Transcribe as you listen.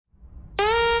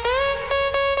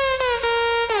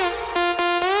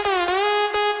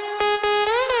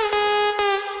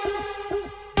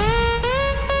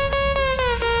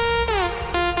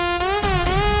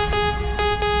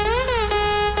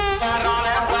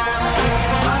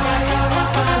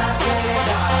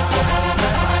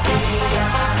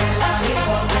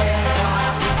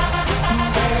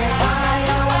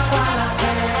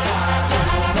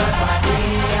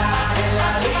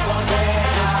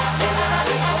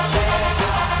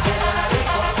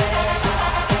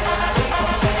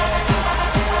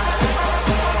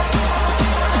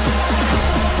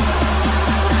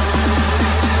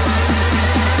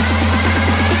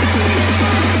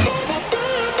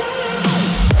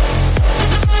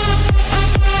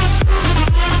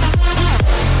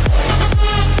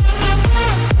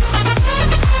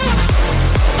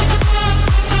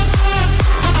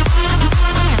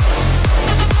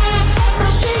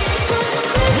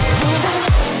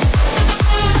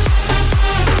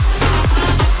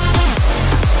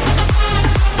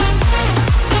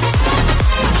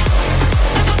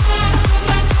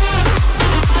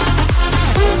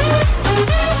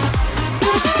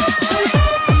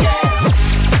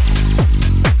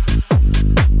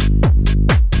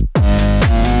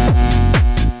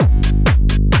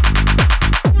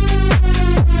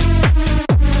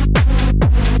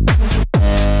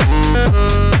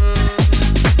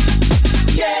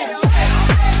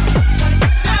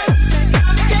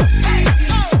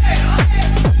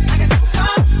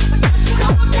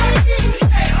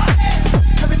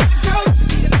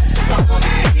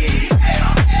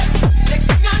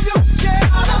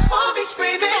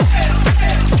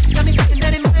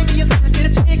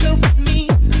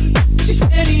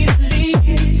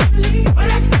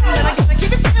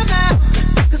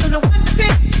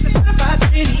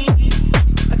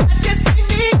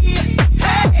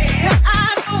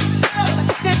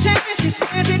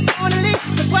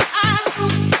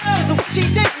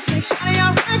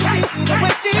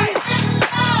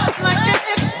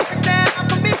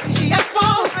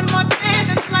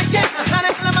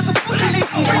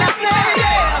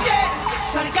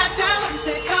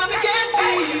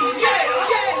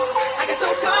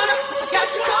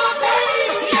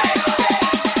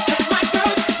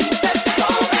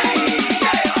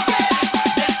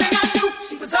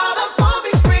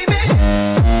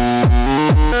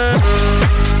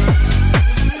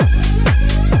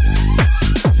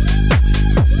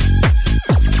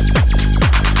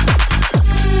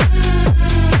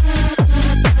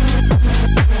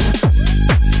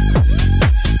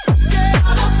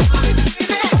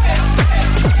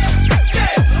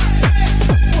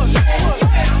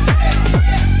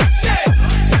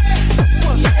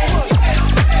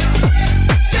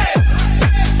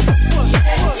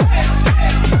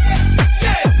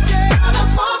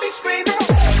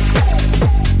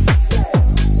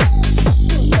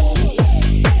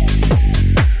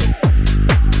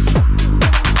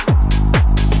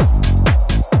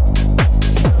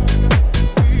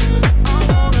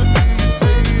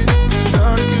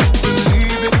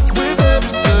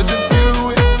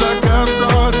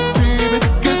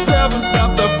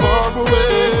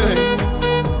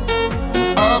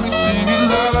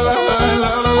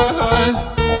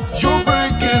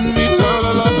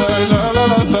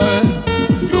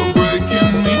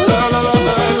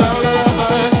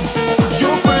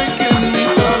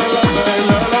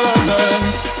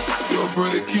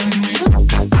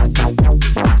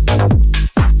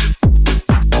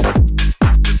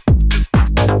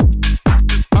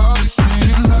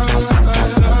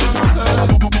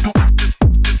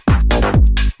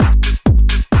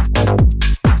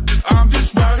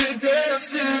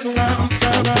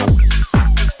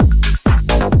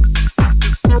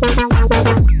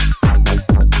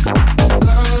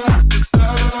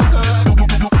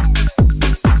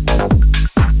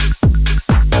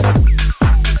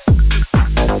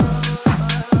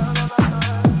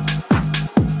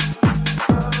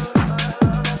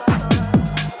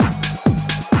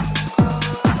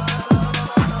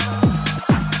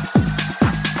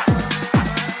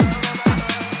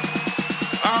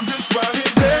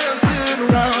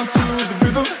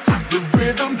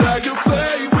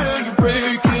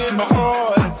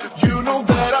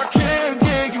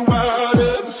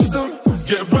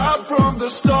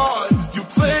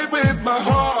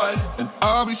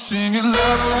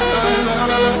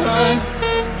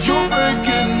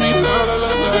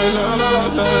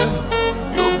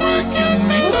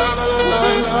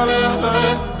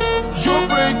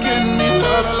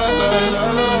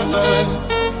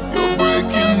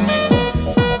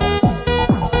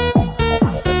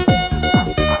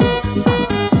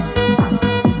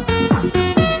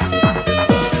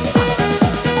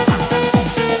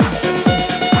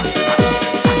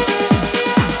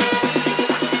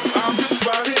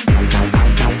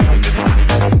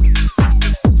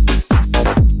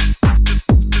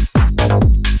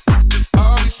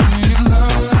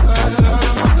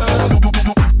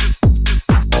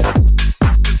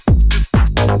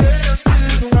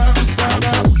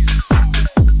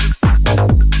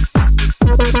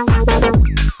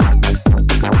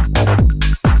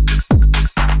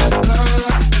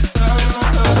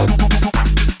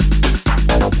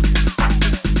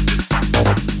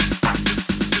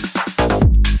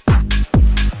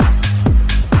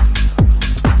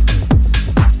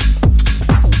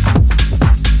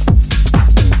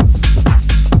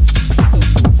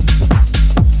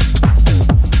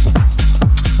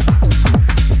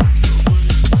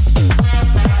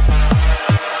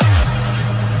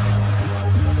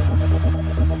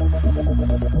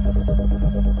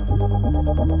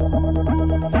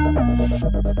Popping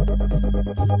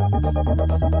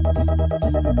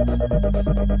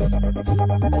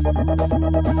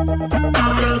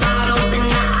bottles in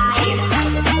the ice,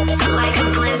 like a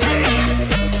blizzard.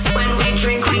 When we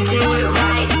drink, we do it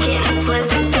right. Getting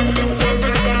slizzard, sipping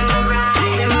scissor. Am I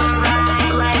right?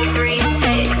 Like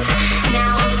 3-6.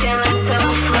 Now I'm feeling so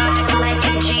fly, like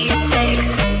a G6,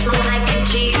 like a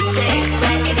G6,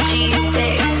 like a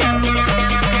G6.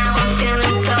 Now I'm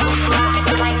feeling so fly,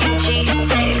 like a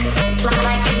G6,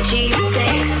 like a G6,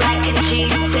 like a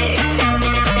G6.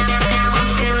 Now I'm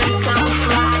feeling so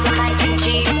fly, like a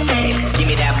G6. Give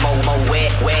me that mo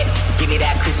wet, wet. Give me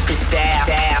that crispy style.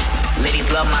 Ladies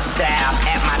love my style.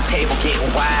 At my table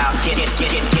getting wild. Get it,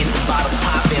 the bottles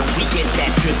poppin'. We get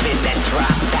that drippin', that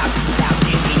drop. Out,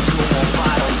 give me 2 more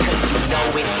bottles, 'cause you know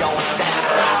it don't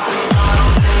stop.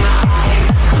 Bottles in the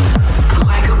ice,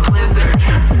 like a blizzard.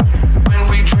 When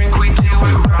we drink, we do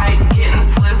it right. Getting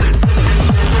slizzard, sipping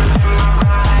scissor. Am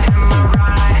I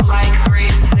right? Like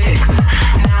 3-6.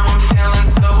 Now I'm feeling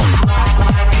so fly,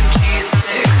 like a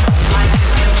G6, like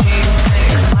a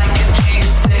G6, like a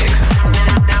G6.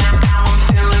 Now I'm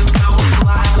feeling so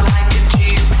fly, like a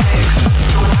G6,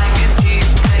 like a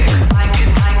G6,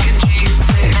 like a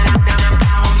G6.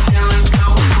 Now I'm feeling so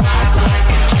fly, like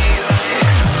a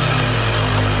G6,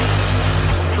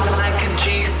 like a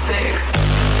G6,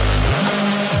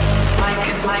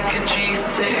 like a G6,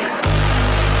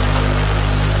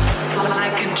 like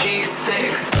a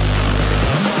G6.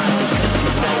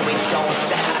 No, it don't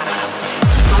stop.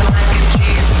 Like a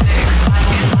G6,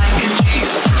 like a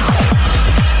G6.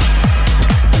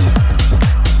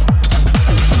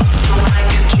 Like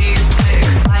a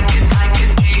G6, like a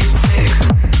G6.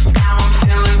 Now I'm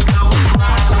feeling so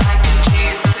fly, like a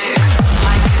G6,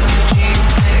 like a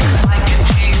G6, like a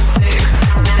G6.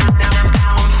 Now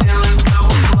I'm feeling so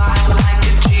fly, like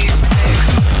a G6,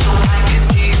 like a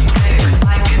G6,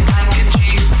 like a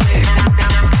G6.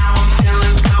 Now I'm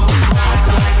feeling so fly,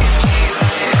 like a G6.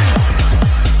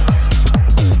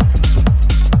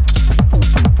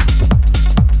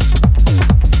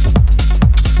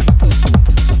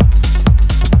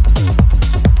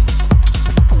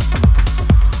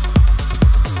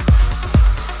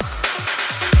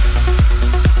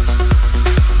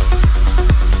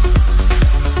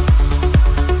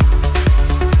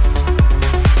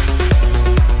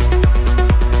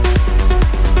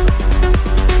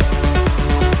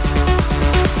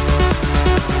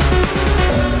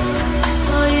 I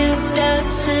saw you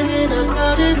dancing in a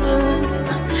crowded room.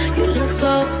 You look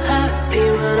so happy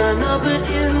when I'm not with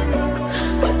you.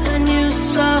 But then you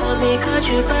saw me, caught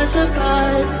you by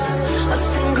surprise. A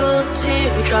single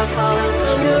teardrop falling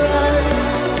from your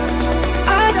eyes.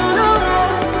 I don't know why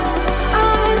I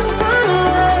run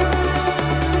away.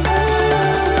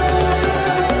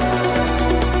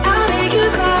 I make you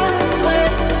cry when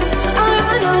I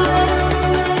run away.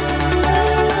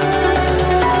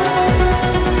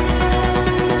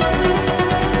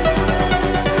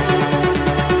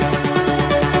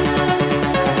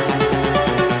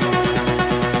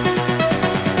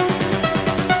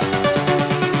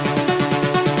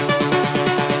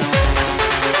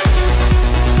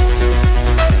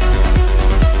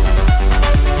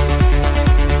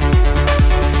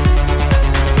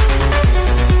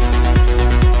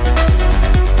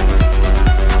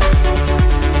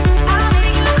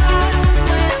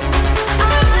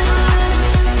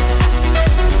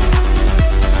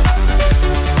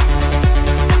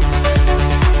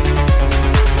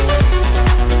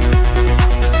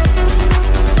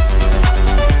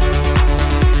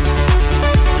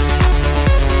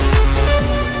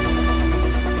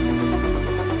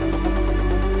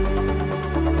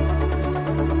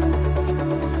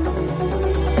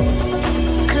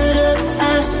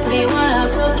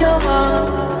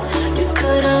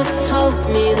 Told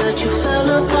me that you fell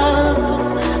apart,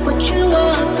 but you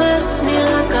undressed me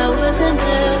like I wasn't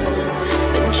there,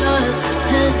 and just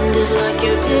pretended like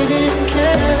you didn't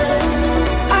care.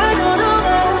 I don't know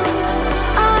why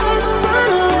I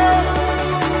run away.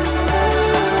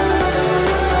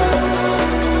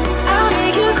 I'll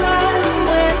make you cry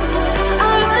when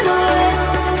I run away.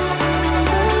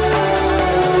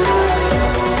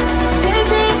 Take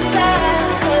me back,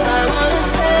 'cause I wanna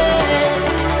stay.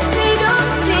 Save your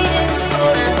tears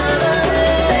for another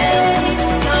day. Save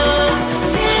your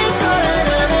tears for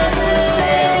another day.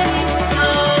 Save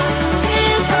your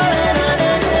tears for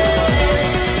another day.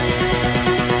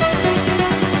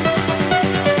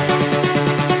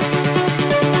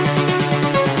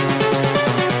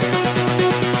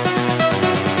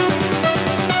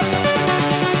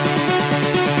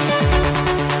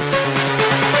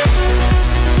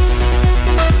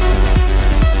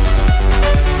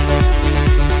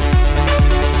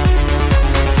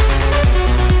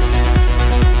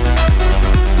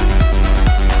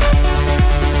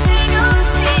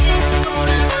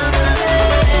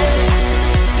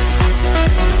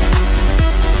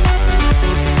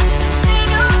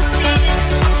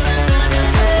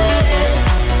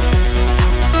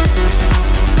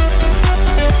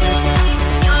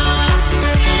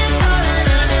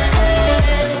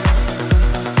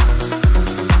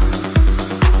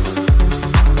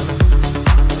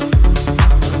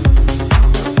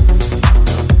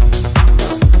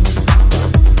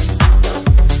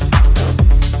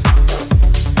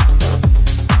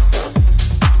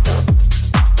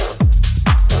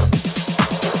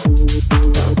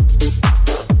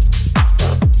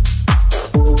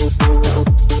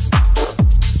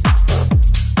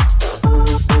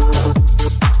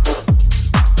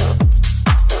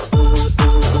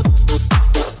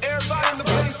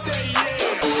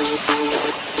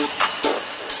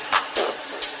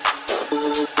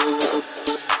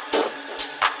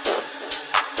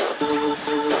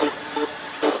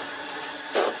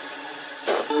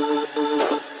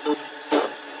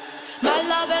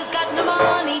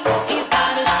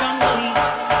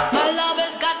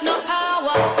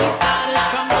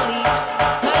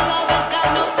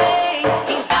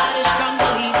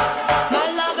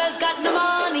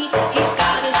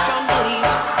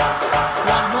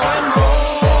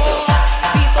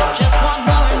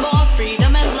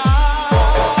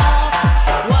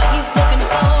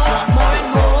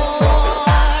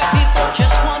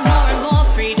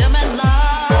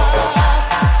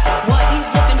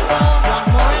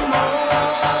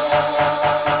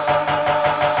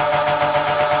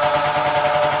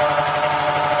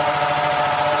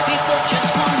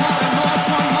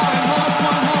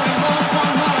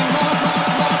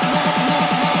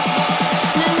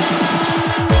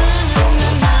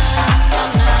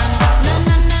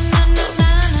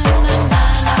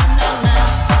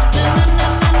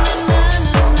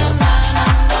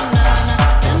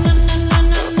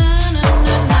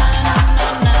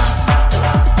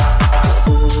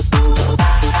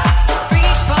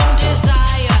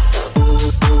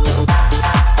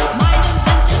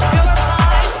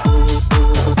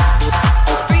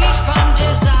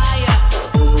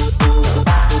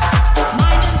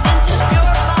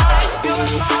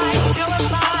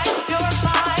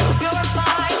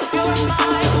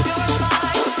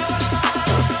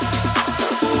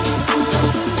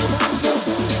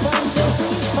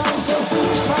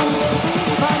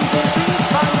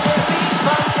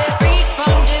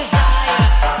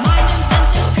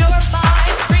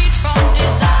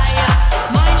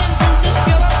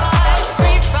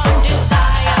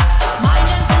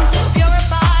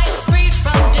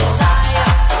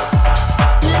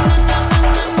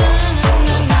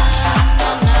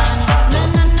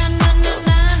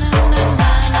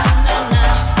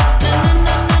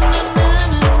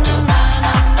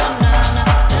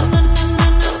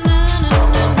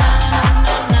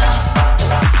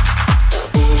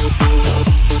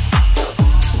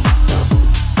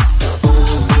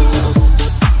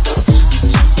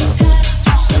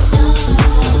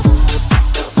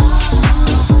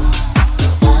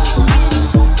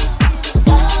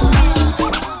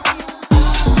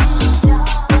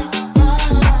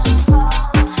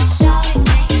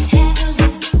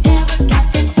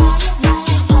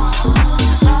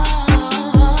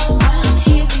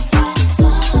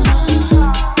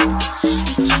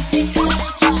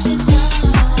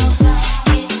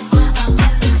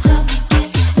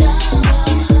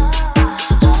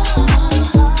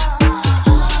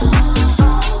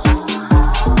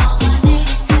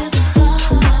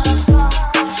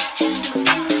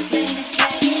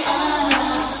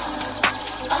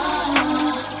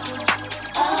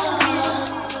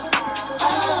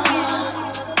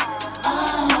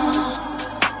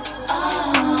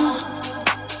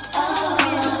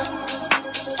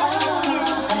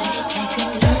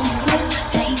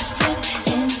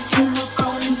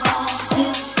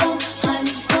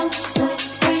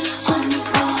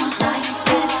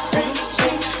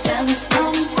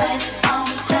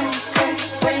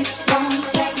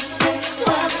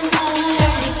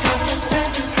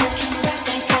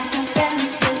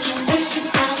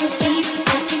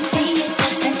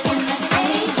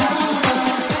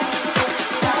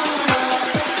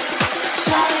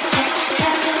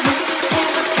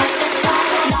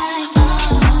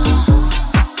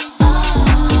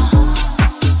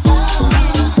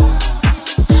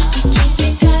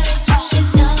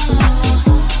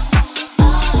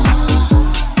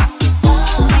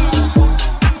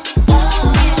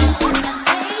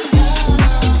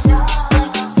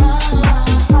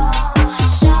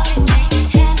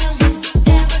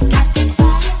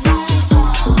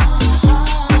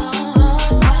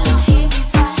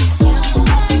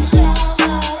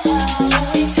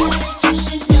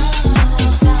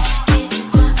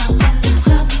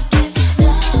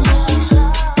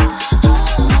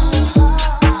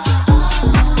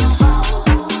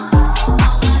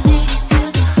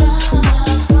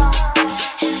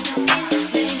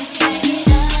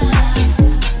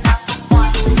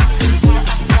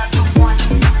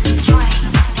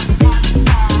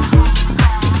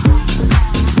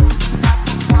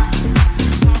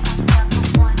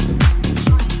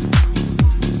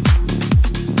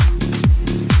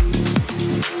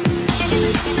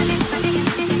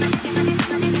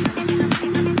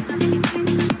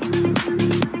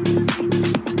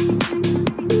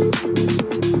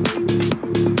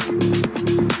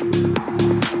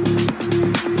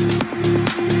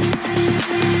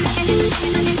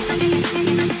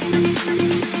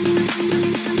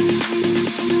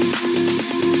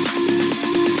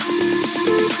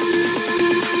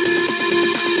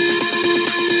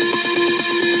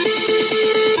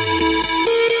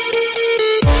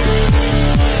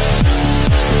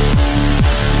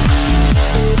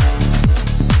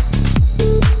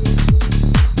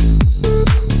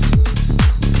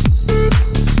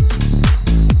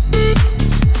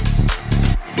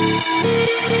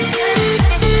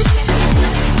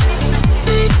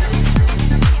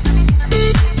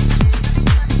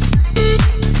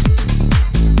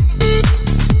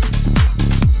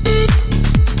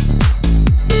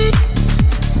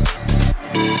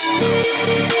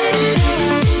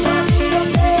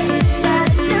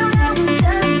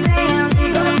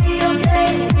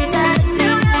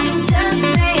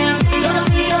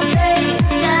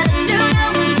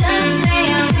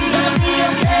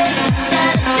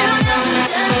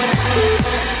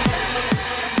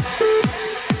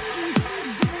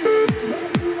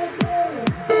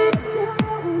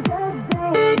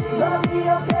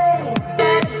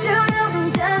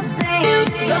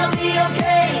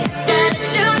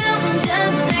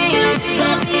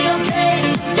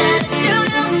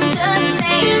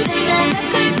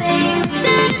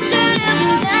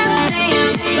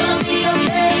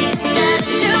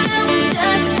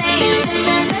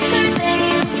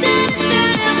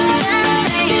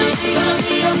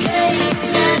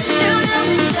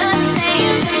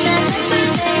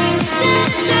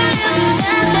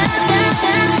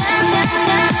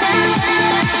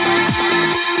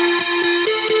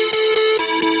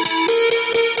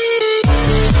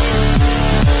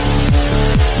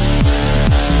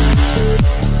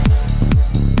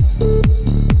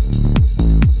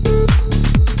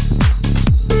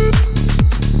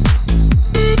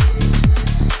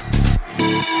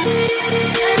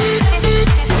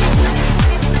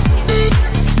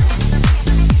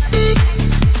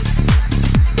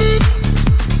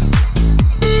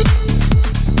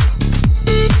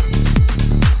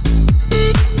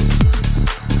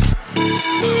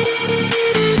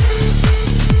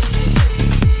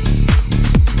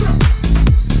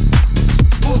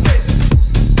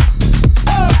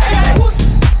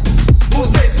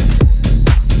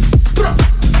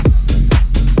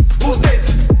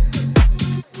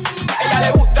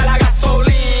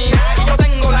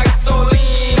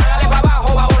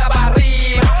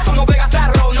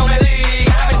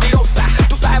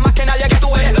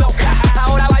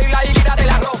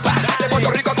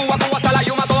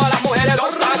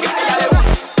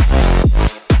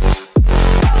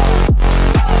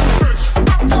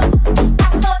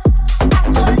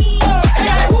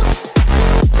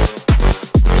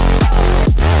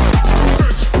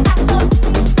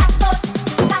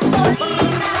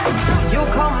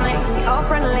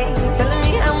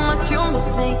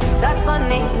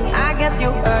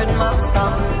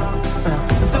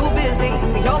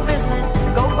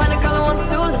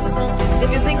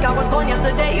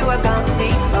 yesterday you have gone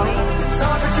deep. So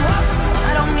I cut you off,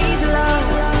 I don't need your love,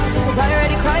 'cause I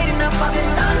already cried enough, I've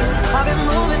been done, I've been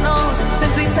moving on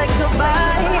since we said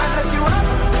goodbye. I cut you off,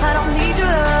 I don't need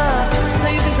your love, so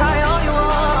you can try all you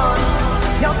want.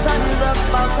 Your time is up,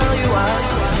 I'll tell you why.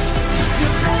 You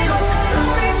say you're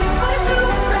sorry, but it's too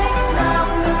late now,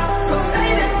 so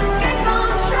save it, get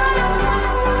gone, shut up.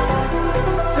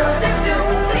 'Cause if you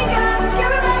think I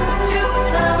care about you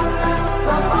now,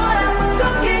 well boy, I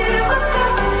don't give a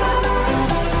fuck.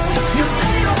 You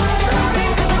say you're sorry,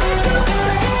 but it's too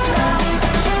late now,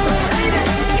 so save it,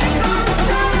 get gone,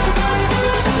 shut up.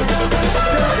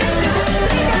 'Cause if you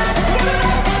think I care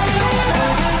about you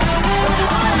now, well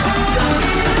boy, I don't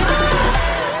give a fuck.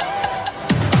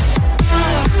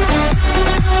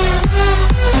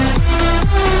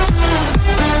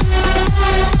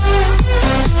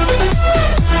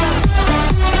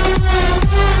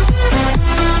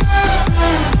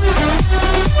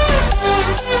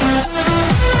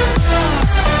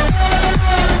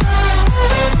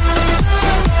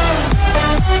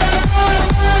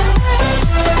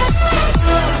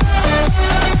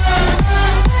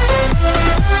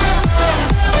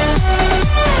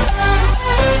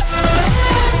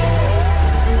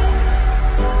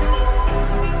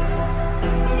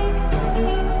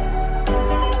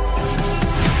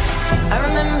 I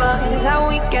remember that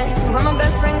weekend when my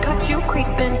best friend caught you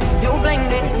creeping. You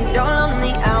blamed it all on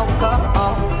the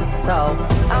alcohol. So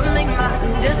I make my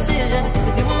decision,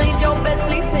 'cause you made your bed,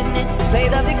 sleep in it. Play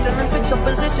the victim and switch your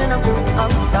position. I'm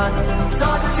done. So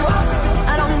I cut you off,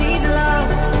 I don't need your love,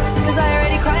 'cause I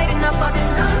already cried enough, I've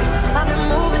been done, I've been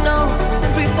moving on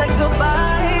since we said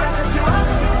goodbye. I cut you off,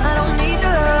 I don't need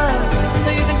your love, so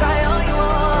you can try all you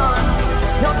want.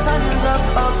 Your time is up,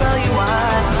 I'll tell you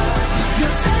why. You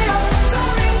say you're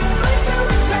sorry, but it's too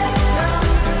late now,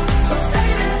 so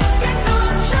save it, get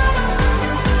gone, shut up.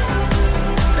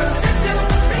 'Cause if you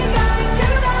think I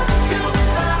care about you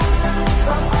now,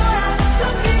 well boy, I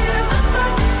don't give a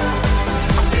fuck.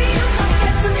 I see you trying to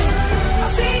get to me, I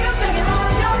see you begging on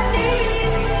your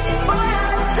knees. Boy, I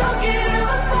don't give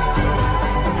a fuck.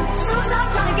 So stop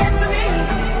trying to get to me,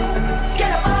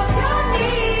 get up off your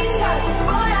knees.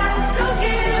 Boy, I don't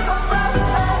give a fuck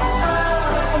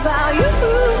about you.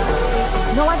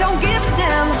 No, I don't give a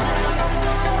damn.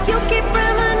 You keep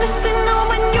reminiscing on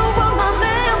when you were my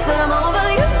man, but I'm over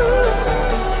you.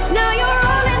 Now you're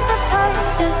all in the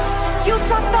past. You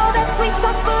talk all that sweet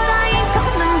talk, but I ain't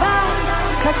coming back.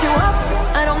 Cut you off,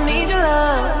 I don't need your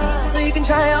love, so you can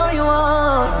try all you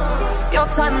want. Your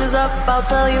time is up, I'll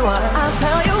tell you why. I'll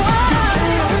tell you why.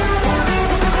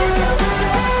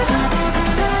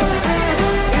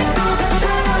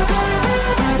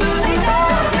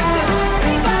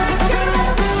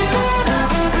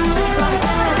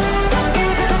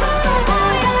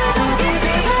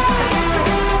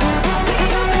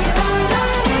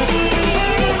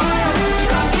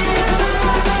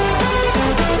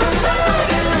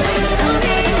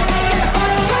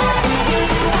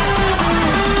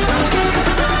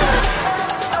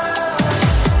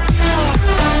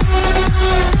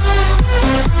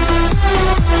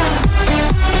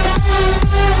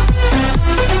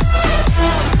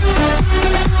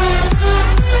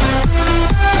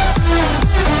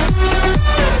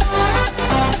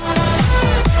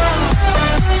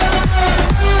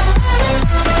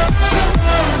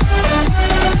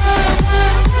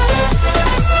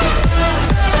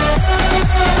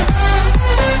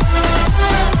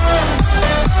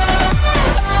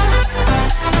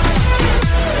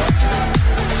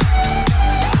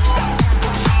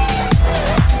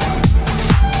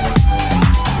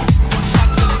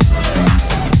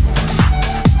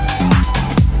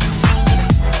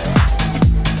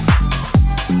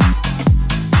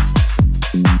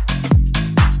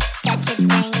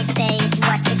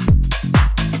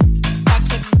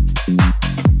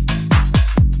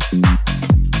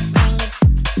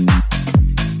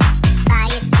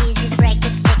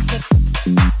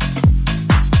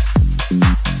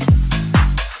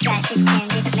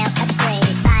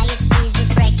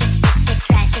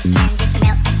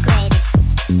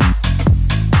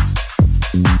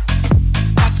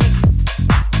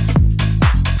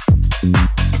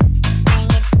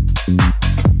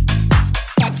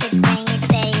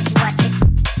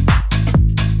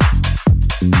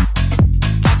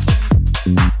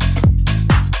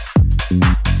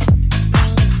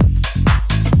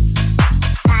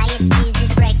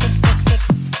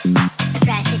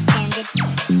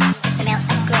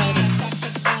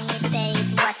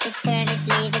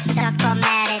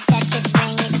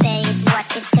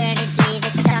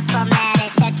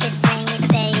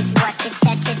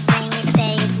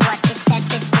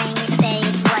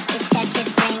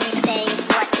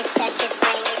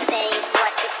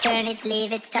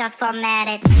 save it, start format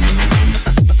it.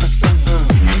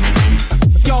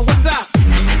 Yo, what's up?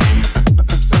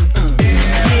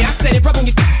 Yeah, I said it, rub on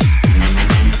your.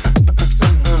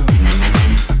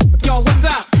 Yo, what's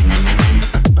up?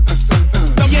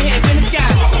 Throw your hands in the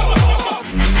sky.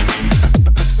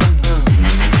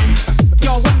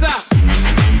 Yo, what's up?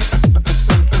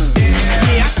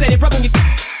 Yeah, I said it, rub on your.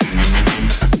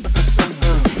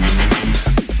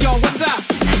 Yo, what's up?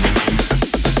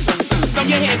 Throw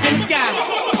your hands in the sky.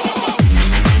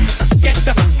 Get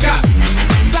the fuck up.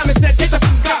 Simon said, get the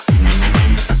fuck up.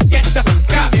 Get the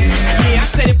fuck up. Yeah, I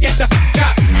said it, get the fuck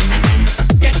up.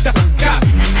 Get the fuck up.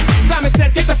 Simon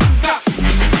said, get the fuck up.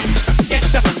 Get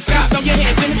the fuck up. Throw your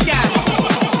hands in the sky.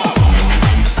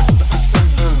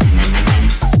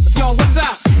 Yo, what's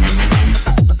up?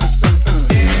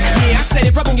 Yeah, I said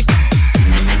it, rub on your.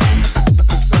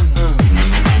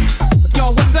 Yo,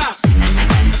 what's up?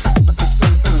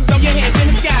 Throw your hands in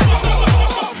the sky.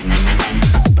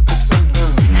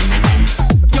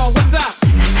 Yo, what's up?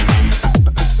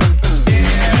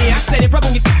 Yeah, I said it, rub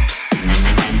on your.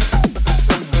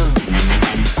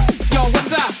 Yo,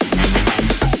 what's up?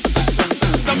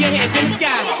 Throw your hands in the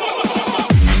sky.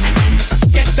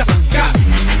 Get the fuck up.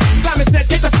 Simon said,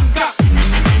 get the fuck up.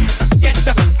 Get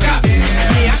the fuck up.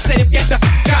 Yeah, I said it, get the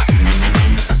fuck up.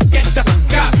 Get the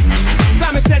fuck up.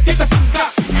 Simon said, get the fuck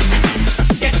up.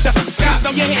 Get the fuck up.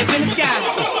 Throw your hands in the sky.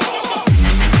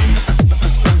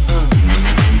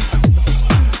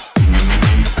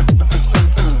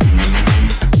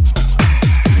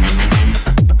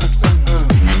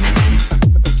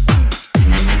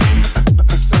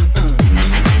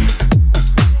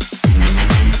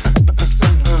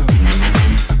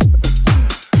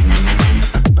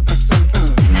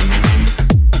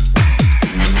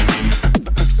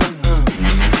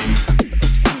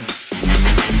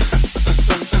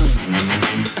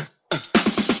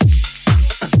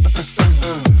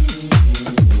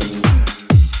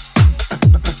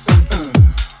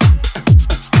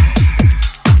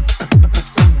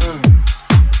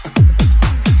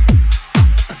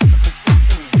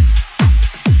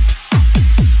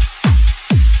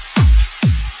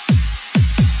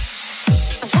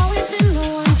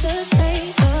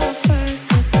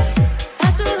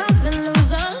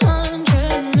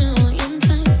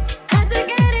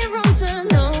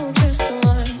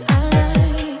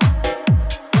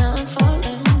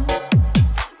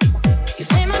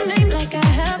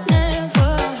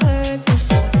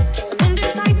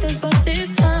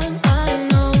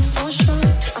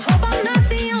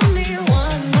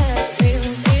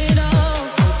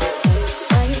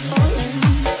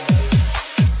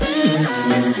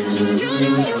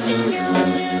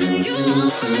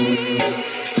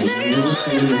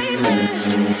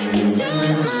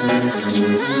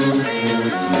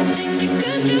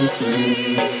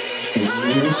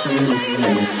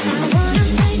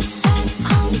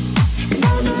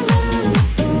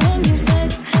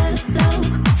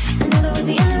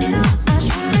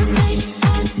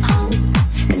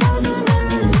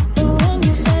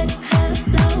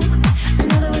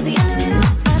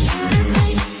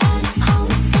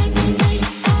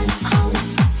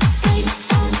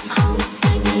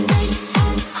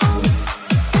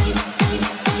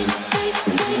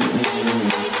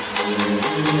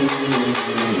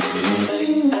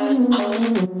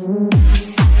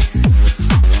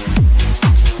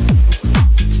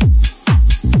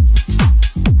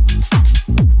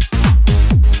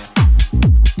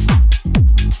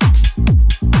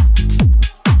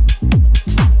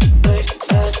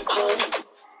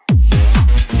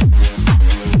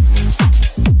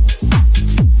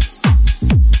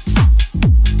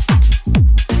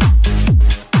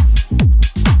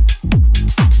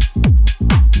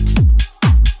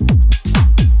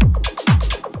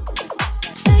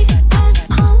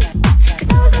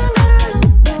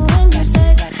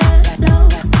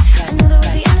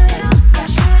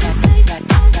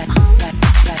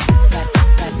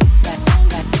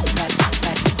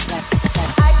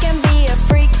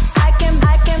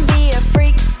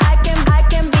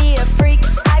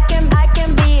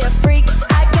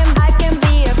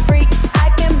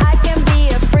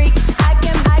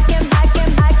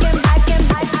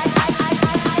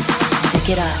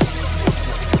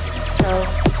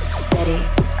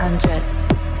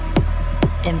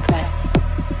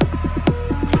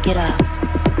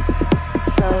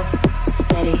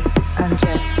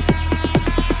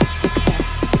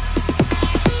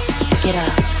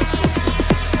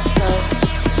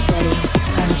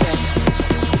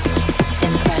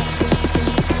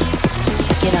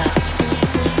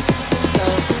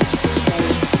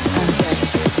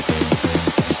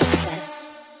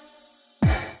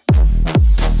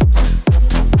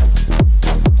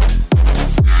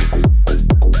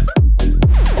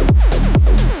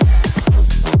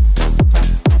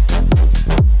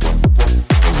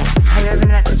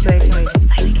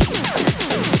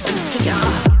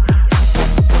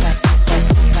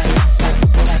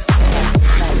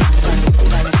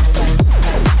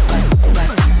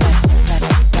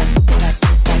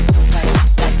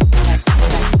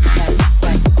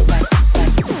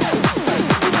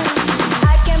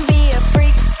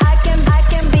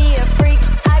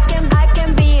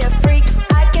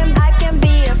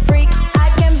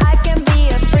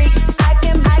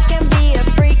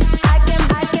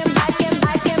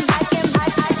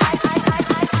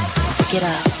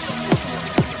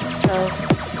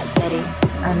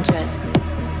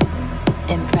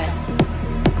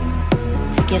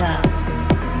 it up.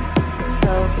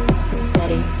 Slow,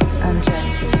 steady,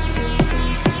 undress.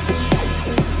 Success.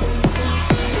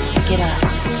 Take it up.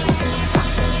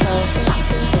 Slow,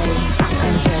 steady,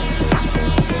 undress.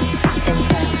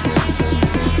 Impress.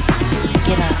 Take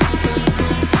it up.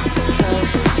 Slow,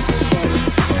 steady,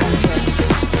 undress.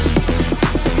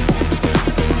 Success.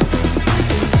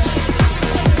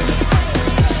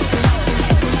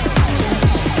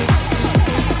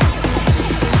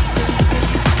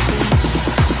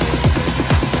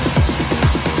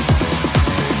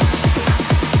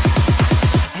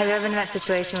 Have you ever been in that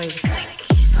situation where you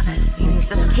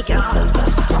just wanna take it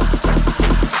off?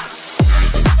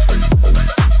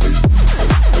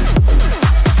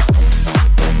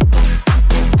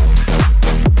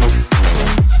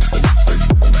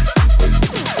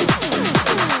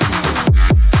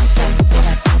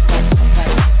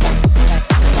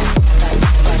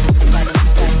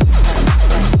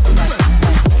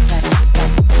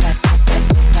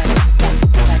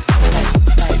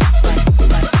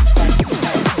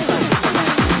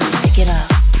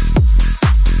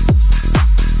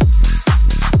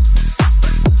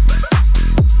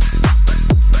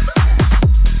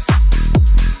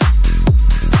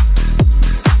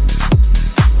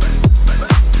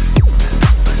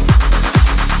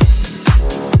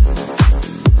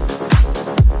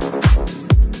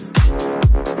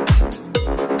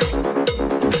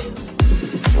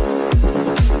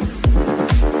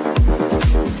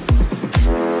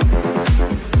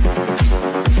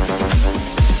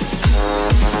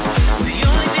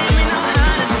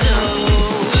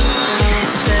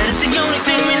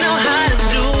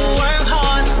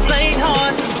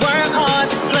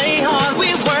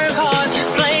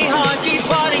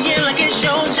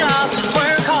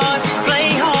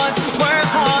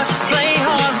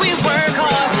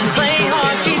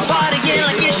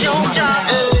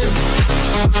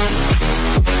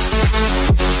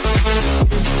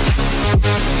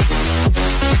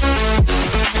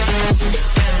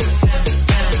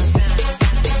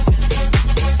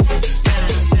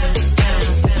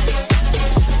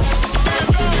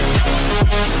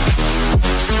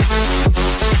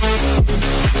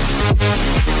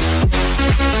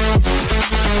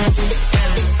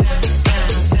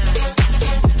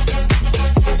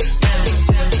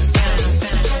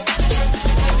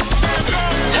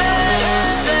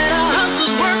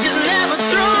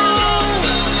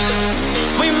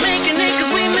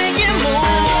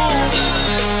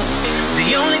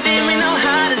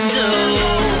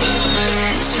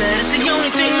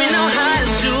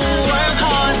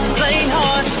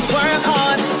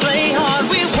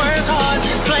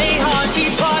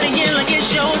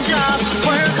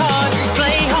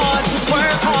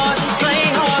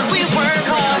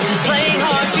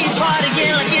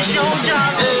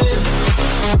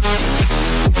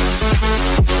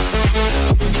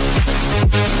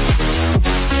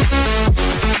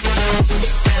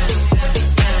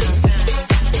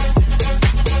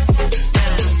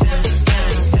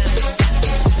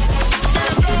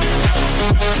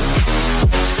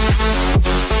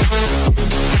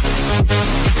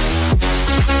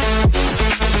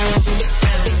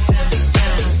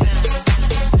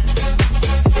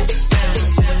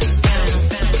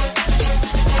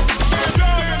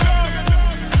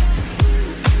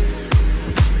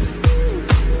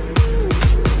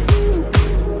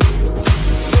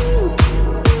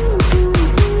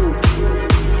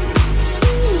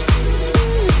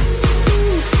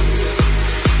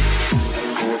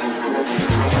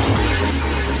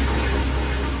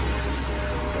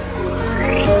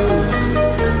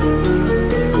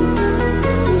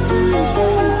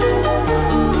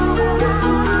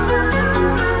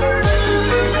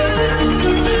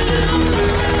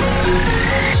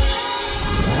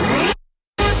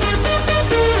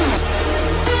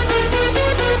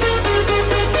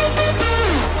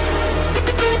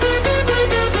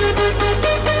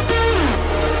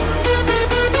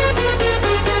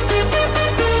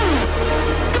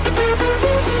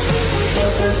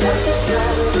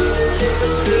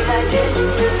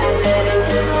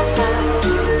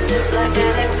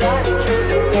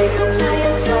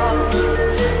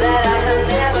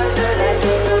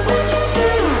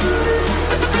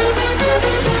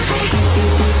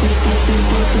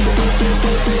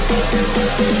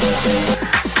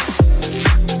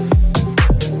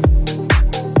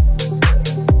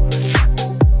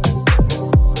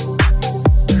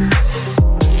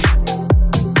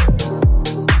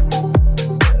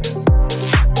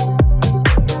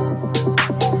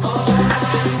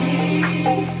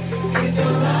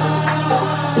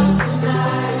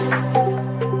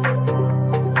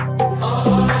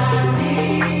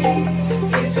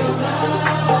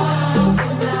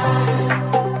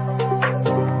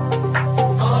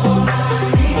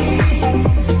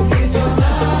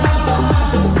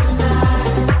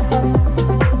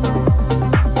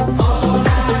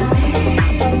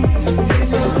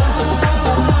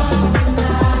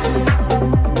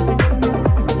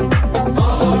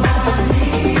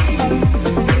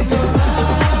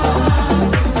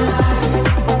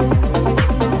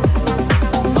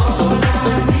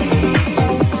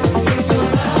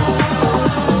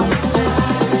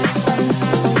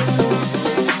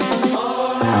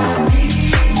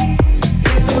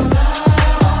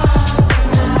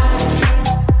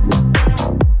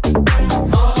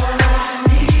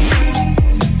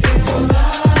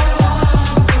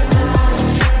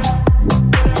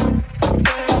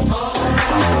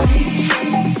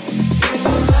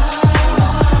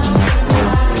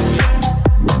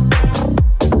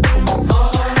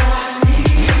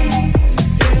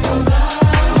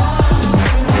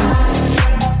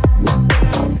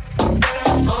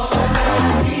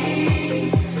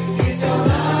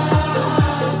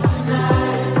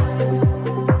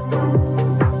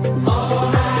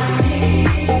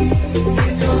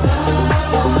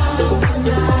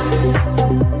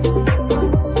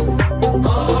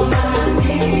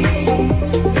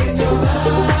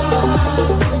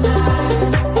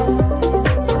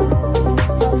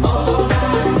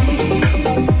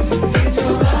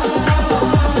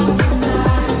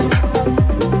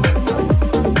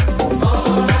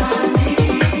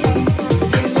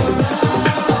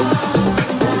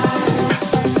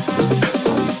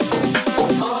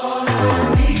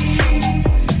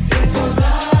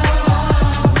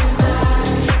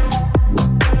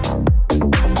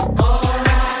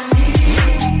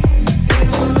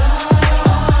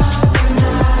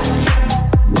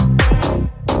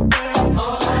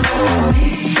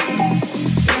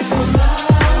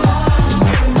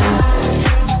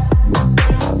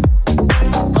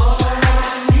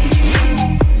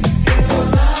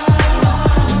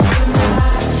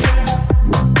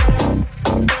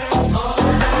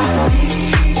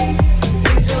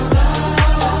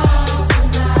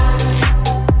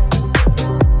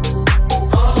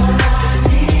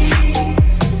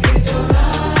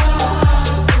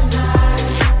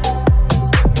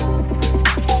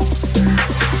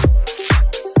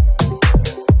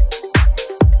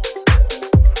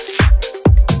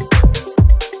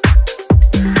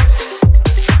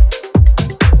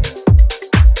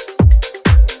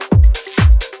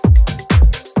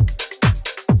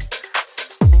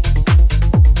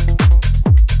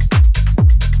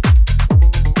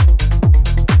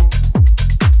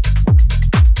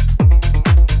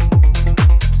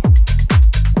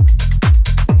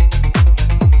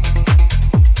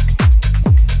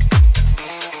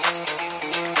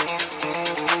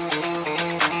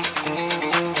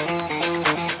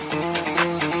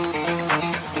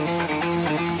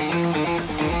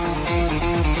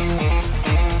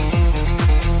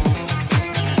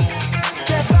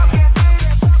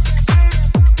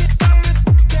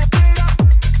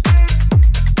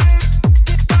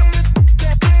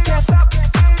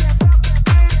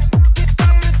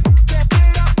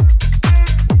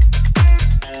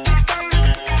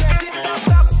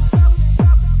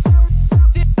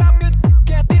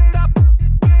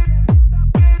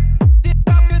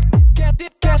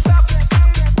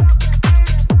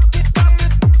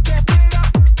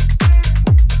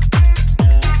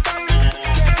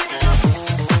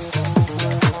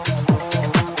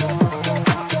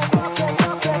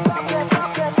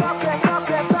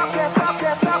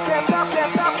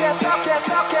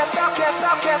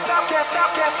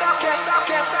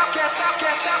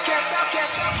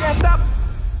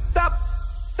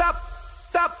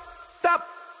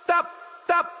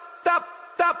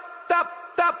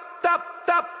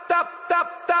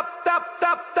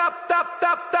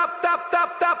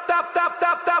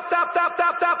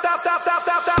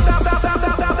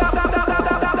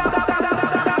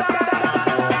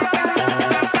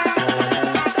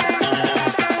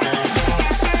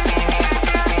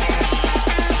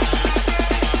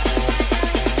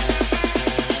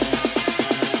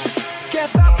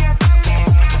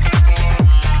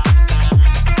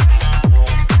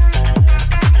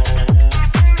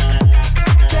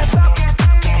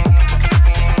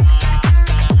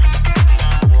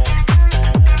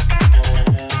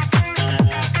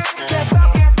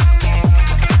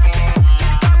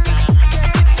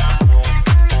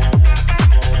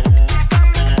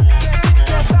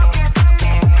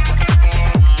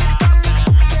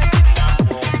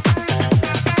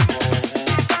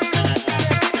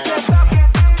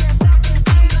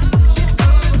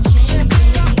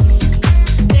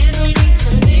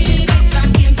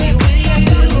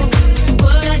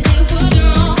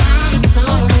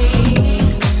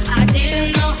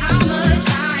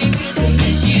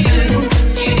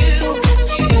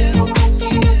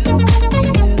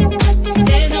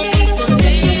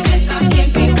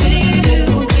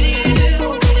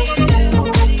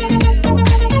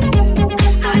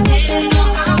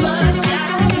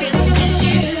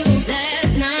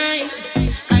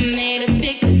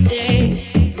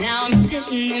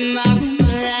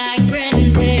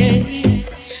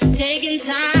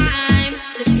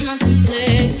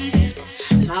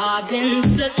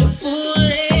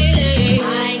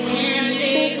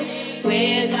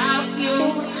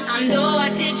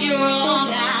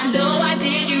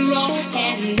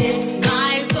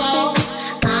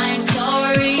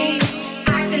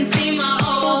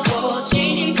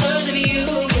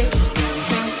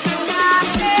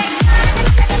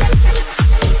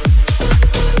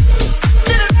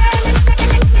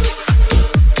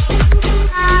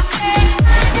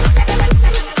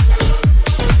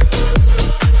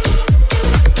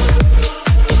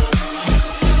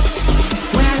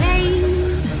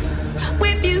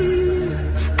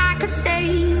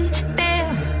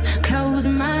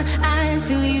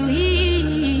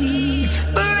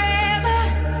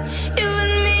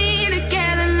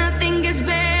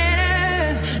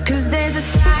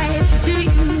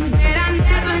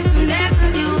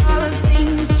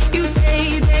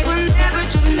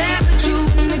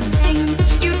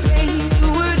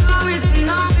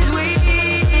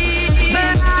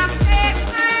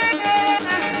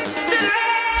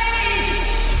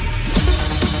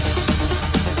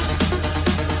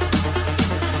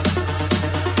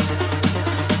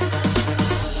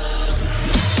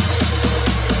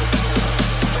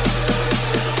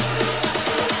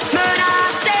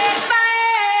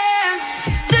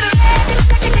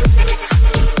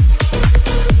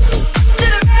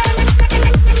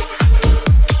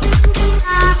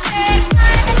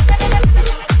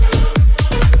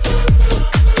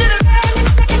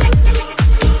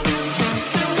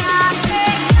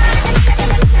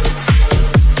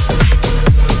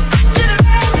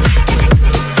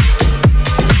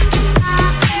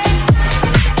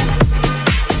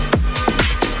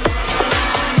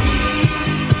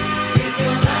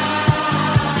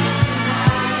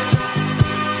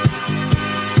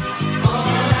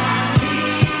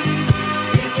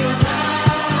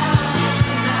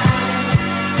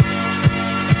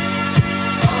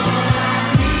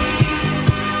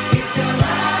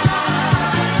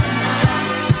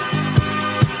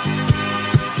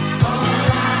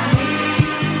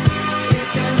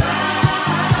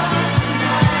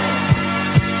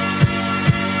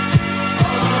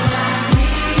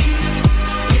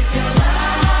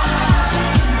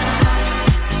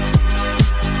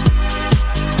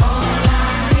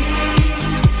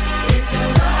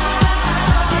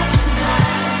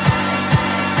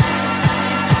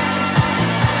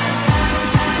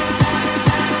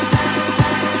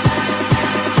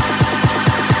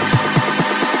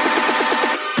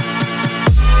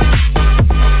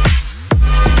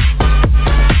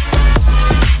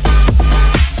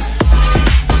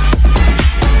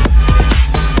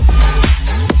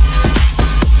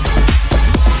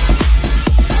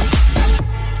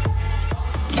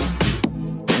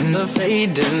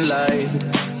 fading light,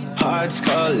 hearts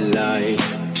collide,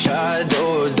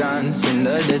 shadows dance in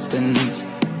the distance.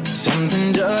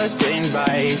 Something just ain't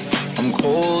right, I'm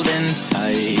cold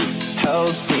inside.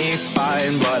 Help me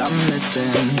find what I'm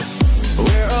missing.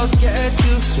 We're all scared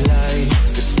to fly,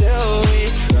 but still we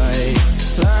try.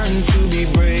 Learn to be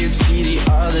brave, see the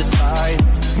other side.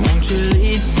 Won't you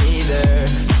lead me there?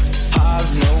 Have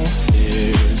no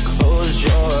fear, close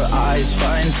your eyes,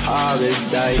 find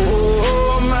paradise.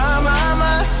 Oh my, my,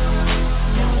 my,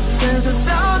 there's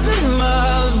 1,000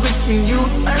 miles between you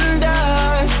and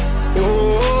I.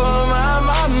 Oh,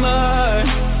 my, my.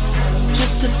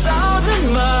 Just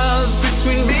 1,000 miles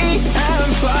between me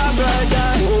and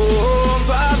paradise. Oh,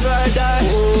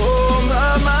 paradise. Oh,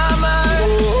 my, my.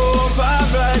 Oh,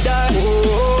 paradise.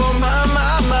 Oh, my,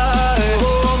 my.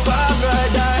 Oh,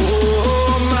 paradise.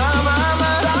 Oh, my,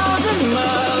 1,000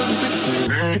 miles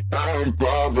between me and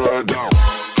paradise.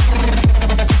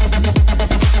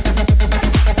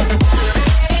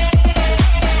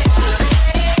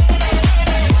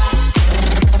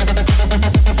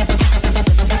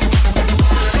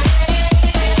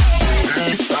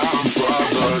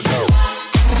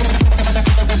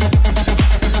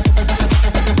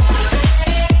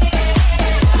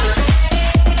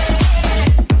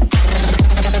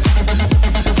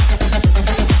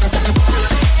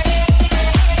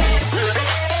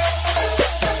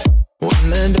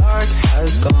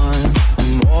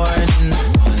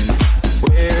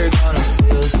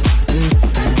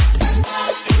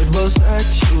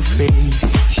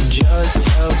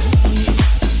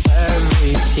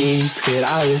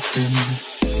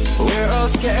 We're all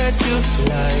scared to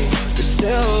fly, but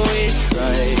still we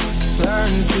try.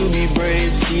 Learn to be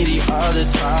brave, see the other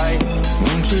side.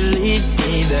 Won't you lead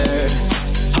me there?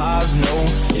 Have no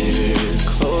fear.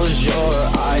 Close your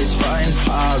eyes, find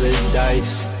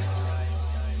paradise.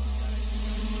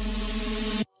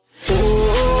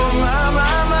 Oh, my.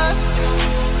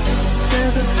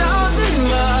 There's 1,000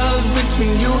 miles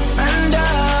between you and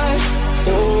I.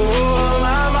 Oh,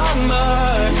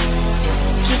 my.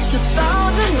 Just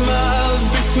 1,000 miles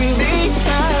between me and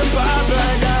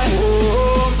paradise.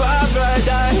 Oh,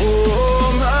 paradise.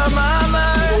 Oh, my.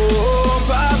 Oh,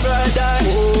 paradise.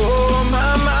 Oh, my.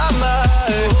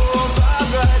 Oh,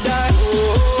 paradise.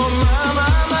 Oh, my.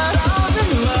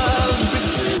 1,000 miles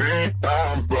between me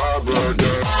and paradise.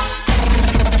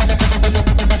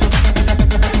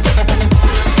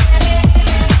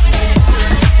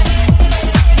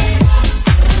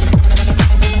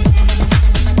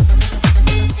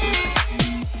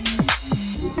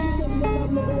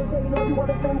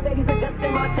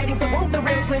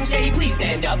 Please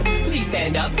stand up, please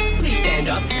stand up, please stand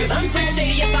up. Cause I'm Slim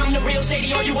Shady, yes I'm the real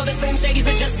Shady. All you other Slim Shadys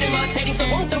are just imitating. So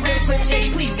won't the real Slim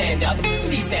Shady please stand up,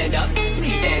 please stand up,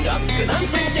 please stand up. Cause I'm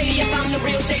Slim Shady, yes I'm the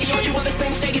real Shady. All you other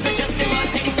Slim Shadys are just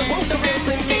imitating. So won't the real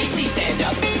Slim Shady please stand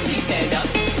up, please stand up,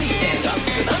 please stand up.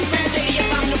 Cause I'm Slim Shady, yes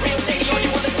I'm the real Shady. All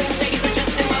you other Slim Shadys are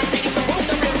just imitating. So won't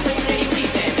the real Slim Shady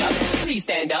please stand up, please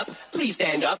stand up, please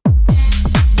stand up.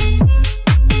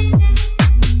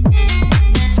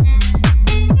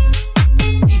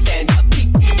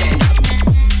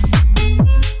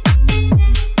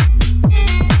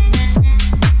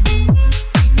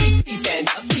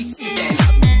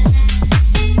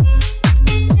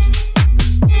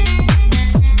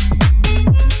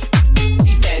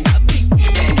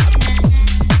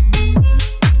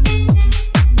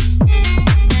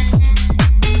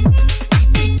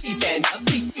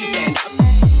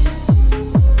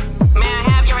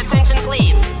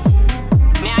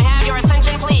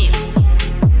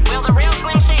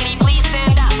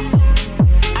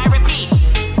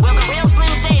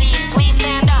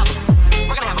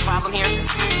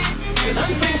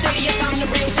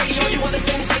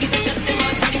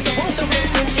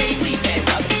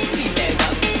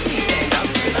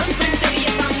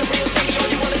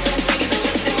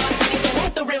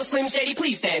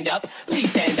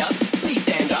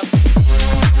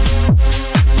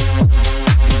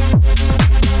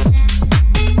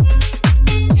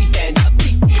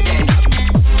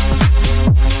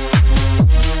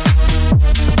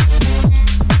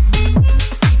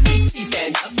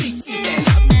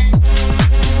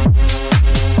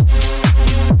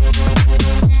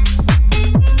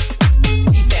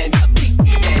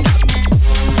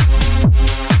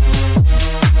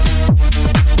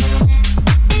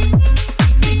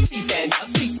 Stand up.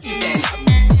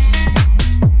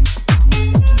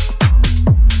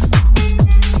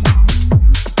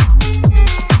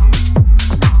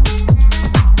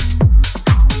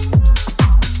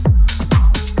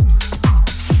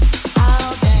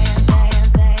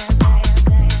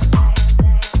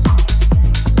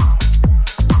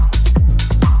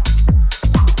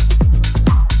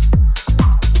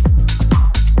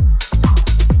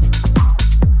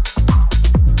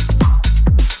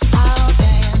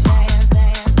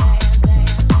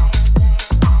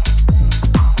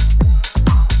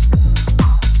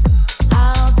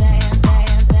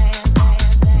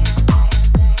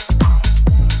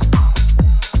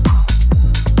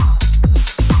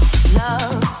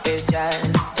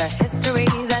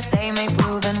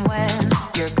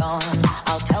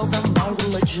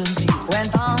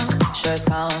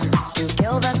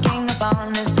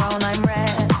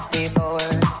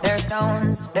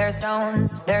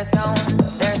 stones, there's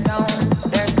stones, there's stones,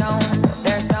 there's stones,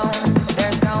 there's stones,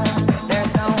 there's stones, there's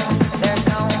stones, there's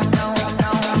stones.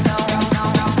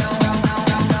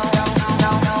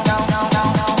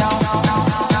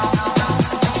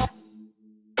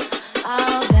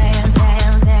 I'll dance,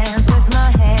 dance, dance with my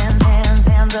hands, hands,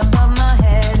 hands above my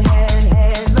head, head,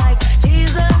 head. Like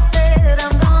Jesus said,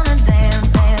 I'm gonna dance,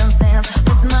 dance, dance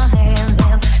with my hands,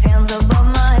 hands, hands above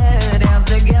my head. Dance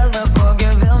together,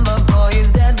 forgive him before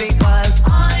he's dead, because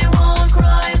I won't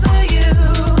cry for you.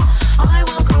 I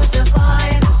won't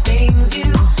crucify the things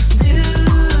you do.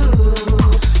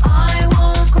 I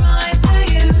won't cry for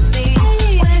you. See,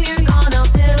 when you're gone, I'll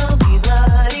still be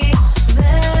bloody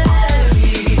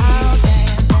Mary. I'll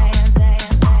dance, dance,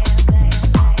 dance, dance,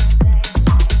 dance,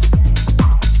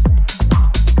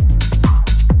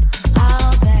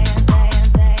 I'll dance, dance,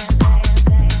 dance, dance,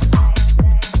 dance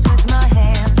with my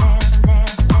hands, hands,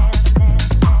 hands, hands, hands.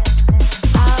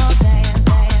 I'll dance,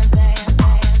 dance, dance,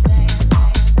 dance,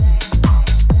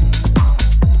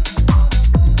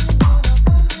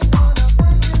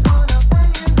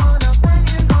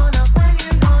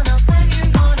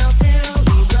 still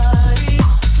be bloody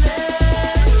Mary.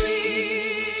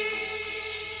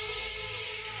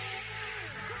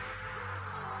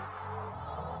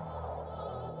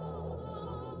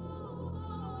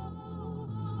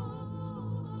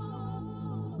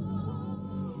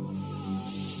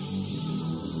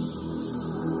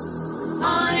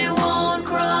 I won't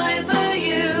cry for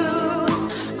you.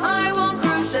 I won't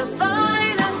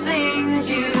crucify the things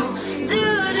you do.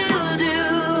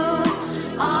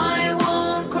 I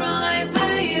won't cry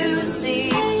for you.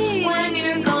 See, when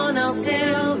you're gone, I'll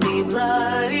still be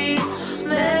bloody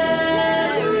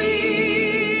Mary.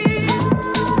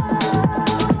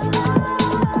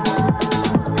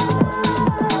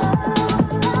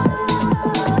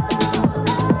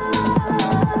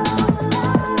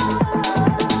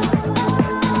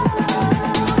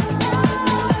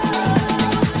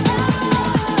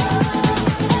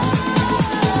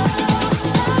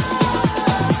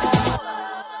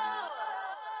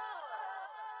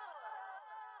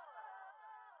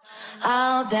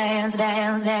 I'll dance,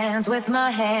 dance, dance with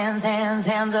my hands, hands,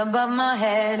 hands above my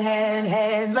head, head,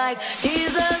 head. Like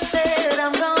Jesus said,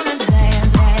 I'm gonna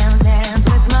dance, dance, dance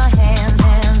with my hands,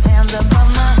 hands, hands above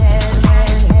my head,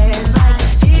 head, head.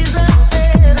 Like Jesus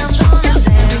said, I'm gonna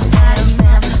dance, dance,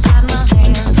 dance with my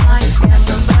hands, hands, hands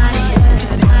above my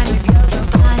head, head, together,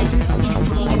 body, let me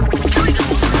see you.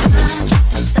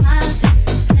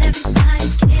 Everybody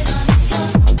get on the floor,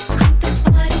 put the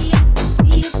body up,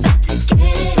 we about to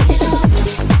get it on.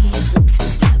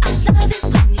 I love it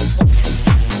when you two-step,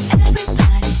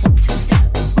 everybody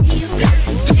two-step, we about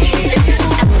to get it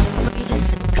on. Outrageous,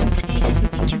 contagious,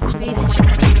 make you crave it.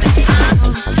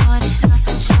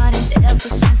 Started ever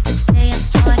since the day I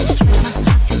started. Straight my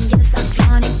stuff and yes, I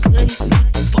flaunt it. Goodies make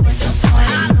the boys jump on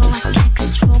it. No, I can't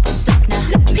control myself now.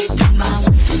 Let me do my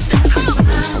one-two-step.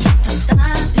 Don't stop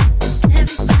it.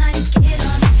 Everybody get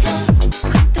on the floor,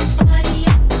 put the body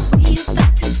up, we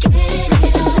about to get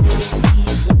it on. Let me see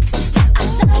you one-two-step. I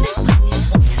love it when you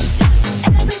one-two-step.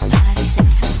 Everybody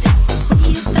two-step, we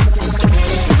about to get it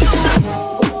up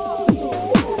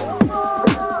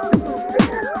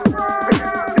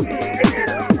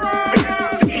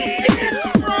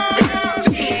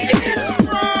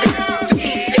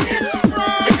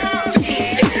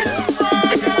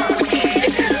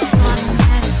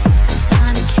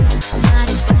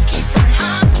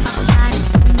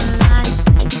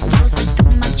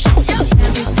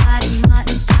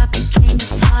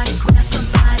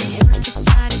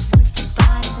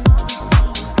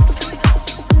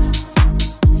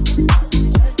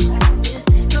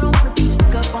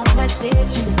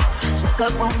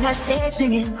on that stage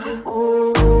singing.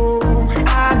 Oh,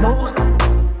 I know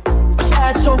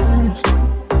sad souls,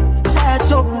 sad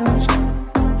souls,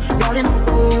 darling.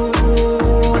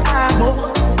 Oh, I know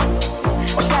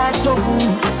sad souls,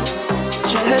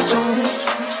 sad souls.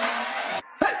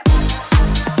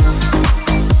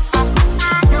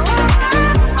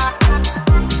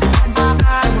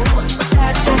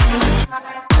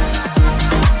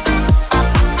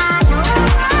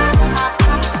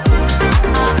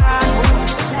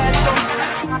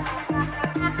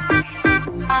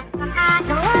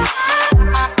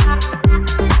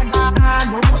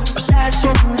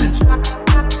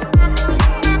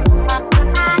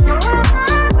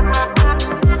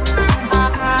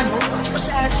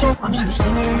 I'm just a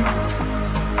singer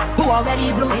who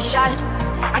already blew his shot.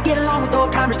 I get along with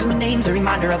old timers 'cause my name's a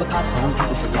reminder of a pop song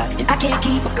people forgot. And I can't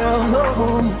keep a girl, no,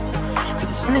 'cause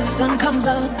as soon as the sun comes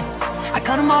up, I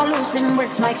cut them all loose and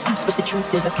works my excuse, but the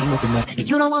truth is I can't open up.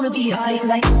 You don't wanna be high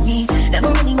like me, never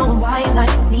really know why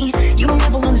like me. You don't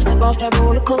ever wanna step off that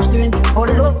roller coaster and be all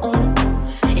alone.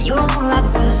 You don't wanna ride the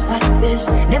bus like this,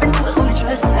 never know who to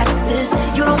trust like this.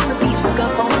 You don't wanna be stuck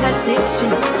up on that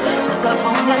stage, stuck up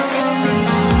on that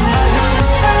stage.